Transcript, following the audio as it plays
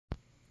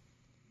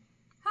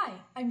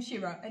I'm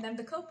Shira, and I'm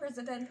the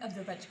co-president of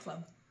the VEG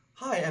Club.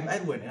 Hi, I'm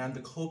Edwin, and I'm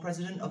the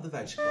co-president of the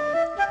VEG Club.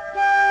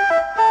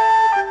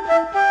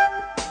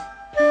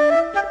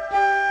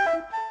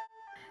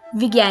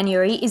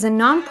 Veganuary is a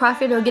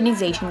non-profit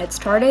organization that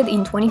started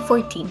in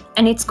 2014,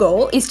 and its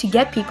goal is to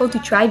get people to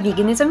try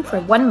veganism for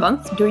 1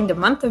 month during the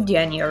month of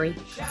January.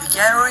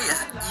 Veganuary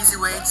is an easy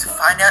way to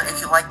find out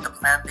if you like the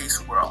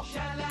plant-based world,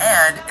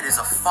 and it is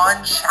a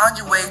fun,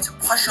 challenging way to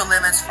push your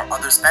limits for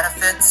others'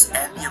 benefits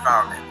and the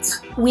environment.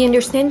 We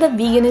understand that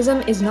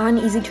veganism is not an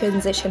easy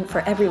transition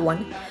for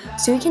everyone,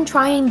 so you can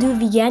try and do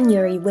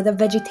Veganuary with a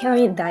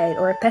vegetarian diet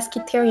or a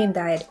pescatarian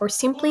diet, or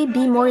simply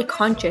be more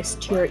conscious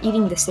to your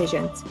eating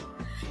decisions.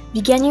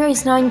 Veganuary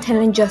is not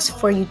intended just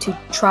for you to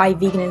try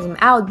veganism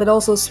out, but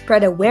also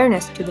spread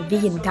awareness to the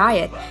vegan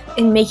diet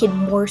and make it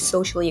more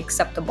socially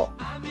acceptable,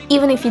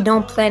 even if you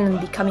don't plan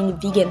on becoming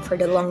vegan for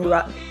the long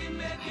run.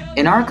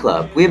 In our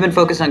club, we have been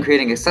focused on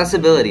creating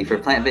accessibility for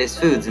plant-based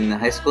foods in the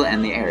high school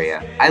and the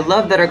area. I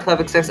love that our club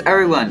accepts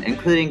everyone,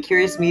 including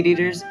curious meat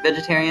eaters,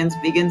 vegetarians,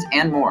 vegans,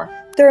 and more.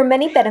 There are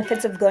many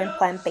benefits of going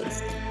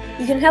plant-based.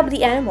 You can help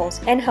the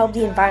animals and help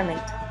the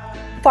environment.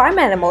 Farm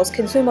animals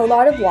consume a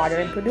lot of water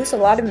and produce a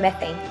lot of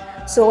methane,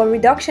 so a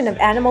reduction of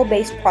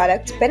animal-based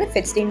products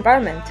benefits the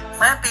environment.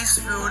 Plant-based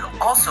food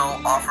also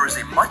offers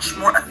a much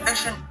more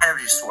efficient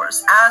energy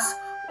source as,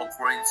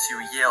 according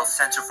to Yale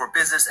Center for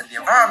Business and the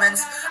Environment,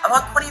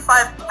 about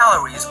 25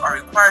 calories are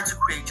required to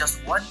create just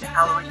 1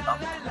 calorie of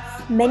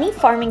food. Many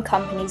farming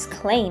companies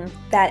claim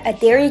that a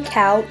dairy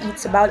cow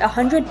eats about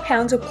 100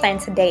 pounds of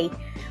plants a day,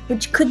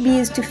 which could be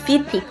used to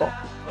feed people.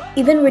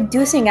 Even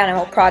reducing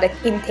animal product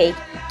intake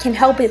can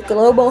help with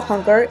global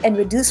hunger and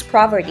reduce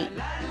poverty.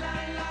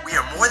 We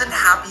are more than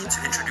happy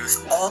to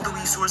introduce all the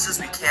resources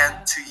we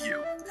can to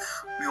you.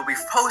 We will be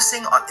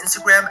posting on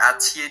Instagram at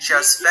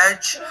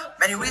THSVEG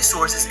many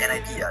resources and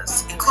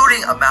ideas,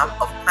 including a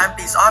map of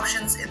plant-based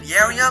options in the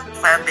area,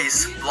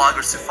 plant-based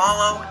bloggers to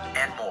follow,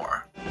 and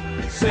more.